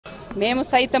మేము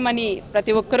సైతమని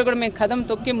ప్రతి ఒక్కరు కూడా మేము కదం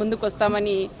తొక్కి ముందుకు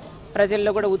వస్తామని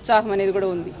ప్రజల్లో కూడా ఉత్సాహం అనేది కూడా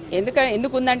ఉంది.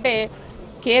 ఎందుకుందంటే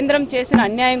కేంద్రం చేసిన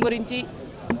అన్యాయం గురించి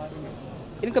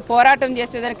ఇంకా పోరాటం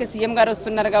చేసేదానికి సీఎం గారు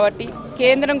వస్తున్నారు కాబట్టి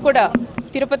కేంద్రం కూడా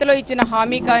తిరుపతిలో ఇచ్చిన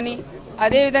హామీ కానీ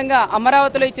అదేవిధంగా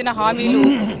అమరావతిలో ఇచ్చిన హామీలు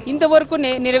ఇంతవరకు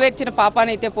నెరవేర్చిన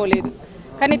పాపానైతే పోలేదు.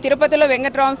 కానీ తిరుపతిలో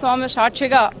వెంకటరామ స్వామి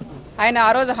సాక్షిగా ఆయన ఆ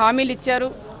రోజు హామీలు ఇచ్చారు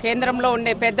కేంద్రంలో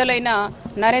ఉండే పెద్దలైన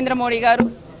నరేంద్ర మోడీ గారు.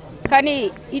 కానీ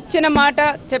ఇచ్చిన మాట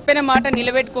చెప్పిన మాట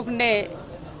నిలబెట్టుకుండే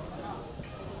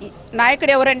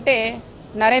నాయకుడు ఎవరంటే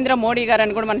నరేంద్ర మోడీ గారు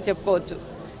అని కూడా మనం చెప్పుకోవచ్చు.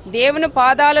 దేవుని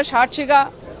పాదాల సాక్షిగా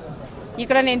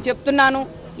ఇక్కడ నేను చెప్తున్నాను,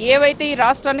 ఏవైతే ఈ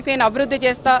రాష్ట్రానికి నేను అభివృద్ధి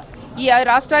చేస్తా, ఈ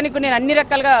రాష్ట్రానికి నేను అన్ని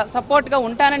రకాలుగా సపోర్ట్గా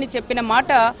ఉంటానని చెప్పిన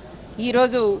మాట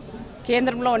ఈరోజు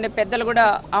కేంద్రంలో ఉండే పెద్దలు కూడా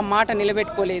ఆ మాట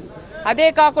నిలబెట్టుకోలేదు. అదే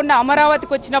కాకుండా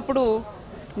అమరావతికి వచ్చినప్పుడు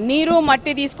నీరు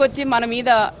మట్టి తీసుకొచ్చి మన మీద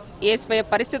వేసిపోయే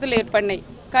పరిస్థితులు ఏర్పడినాయి.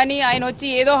 కానీ ఆయన వచ్చి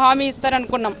ఏదో హామీ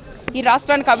ఇస్తారనుకున్నాం, ఈ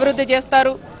రాష్ట్రానికి అభివృద్ధి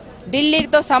చేస్తారు,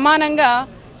 ఢిల్లీతో సమానంగా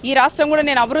ఈ రాష్ట్రం కూడా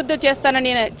నేను అభివృద్ధి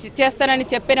చేస్తానని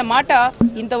చెప్పిన మాట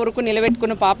ఇంతవరకు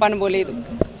నిలబెట్టుకున్న పాపాను పోలేదు.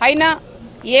 అయినా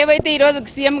ఏవైతే ఈరోజు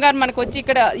సీఎం గారు మనకు వచ్చి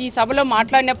ఇక్కడ ఈ సభలో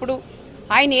మాట్లాడినప్పుడు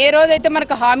ఆయన ఏ రోజైతే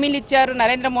మనకు హామీలు ఇచ్చారు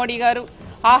నరేంద్ర మోడీ గారు,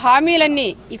 ఆ హామీలన్నీ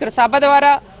ఇక్కడ సభ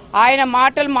ద్వారా ఆయన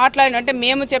మాటలు మాట్లాడిన అంటే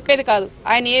మేము చెప్పేది కాదు,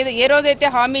 ఆయన ఏ రోజైతే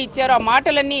హామీ ఇచ్చారో ఆ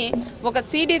మాటలన్నీ ఒక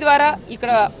సీడీ ద్వారా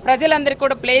ఇక్కడ ప్రజలందరికీ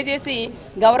కూడా ప్లే చేసి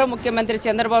గౌరవ ముఖ్యమంత్రి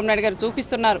చంద్రబాబు నాయుడు గారు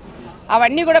చూపిస్తున్నారు.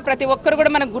 అవన్నీ కూడా ప్రతి ఒక్కరు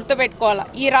కూడా మనం గుర్తుపెట్టుకోవాలి.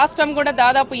 ఈ రాష్ట్రం కూడా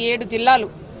దాదాపు 7 జిల్లాలు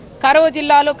కరువు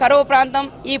జిల్లాలు, కరువు ప్రాంతం.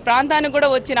 ఈ ప్రాంతానికి కూడా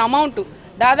వచ్చిన అమౌంట్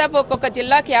దాదాపు ఒక్కొక్క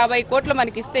జిల్లాకి 50 కోట్లు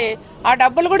మనకి ఇస్తే ఆ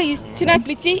డబ్బులు కూడా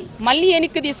ఇచ్చినట్లు ఇచ్చి మళ్ళీ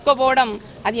వెనక్కి తీసుకోపోవడం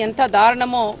అది ఎంత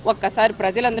దారుణమో ఒక్కసారి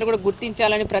ప్రజలందరూ కూడా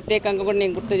గుర్తించాలని ప్రత్యేకంగా కూడా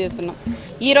నేను గుర్తు చేస్తున్నాం.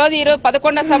 ఈరోజు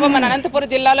 11వ సభ మన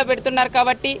అనంతపురం జిల్లాలో పెడుతున్నారు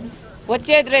కాబట్టి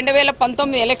వచ్చే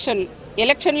 2019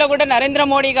 ఎలక్షన్లో కూడా నరేంద్ర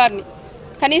మోడీ గారిని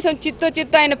కనీసం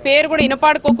చిత్తు ఆయన పేరు కూడా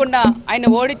వినపాడుకోకుండా ఆయన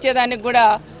ఓడించేదానికి కూడా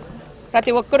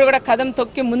ప్రతి ఒక్కరు కూడా కదం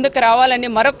తొక్కి ముందుకు రావాలని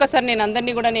మరొక్కసారి నేను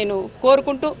అందరినీ కూడా నేను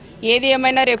కోరుకుంటూ, ఏది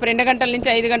ఏమైనా రేపు 2 గంటల నుంచి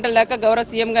 5 గంటల దాకా గౌరవ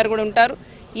సీఎం గారు కూడా ఉంటారు.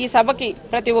 ఈ సభకి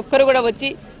ప్రతి ఒక్కరు కూడా వచ్చి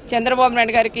చంద్రబాబు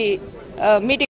నాయుడు గారికి మీటింగ్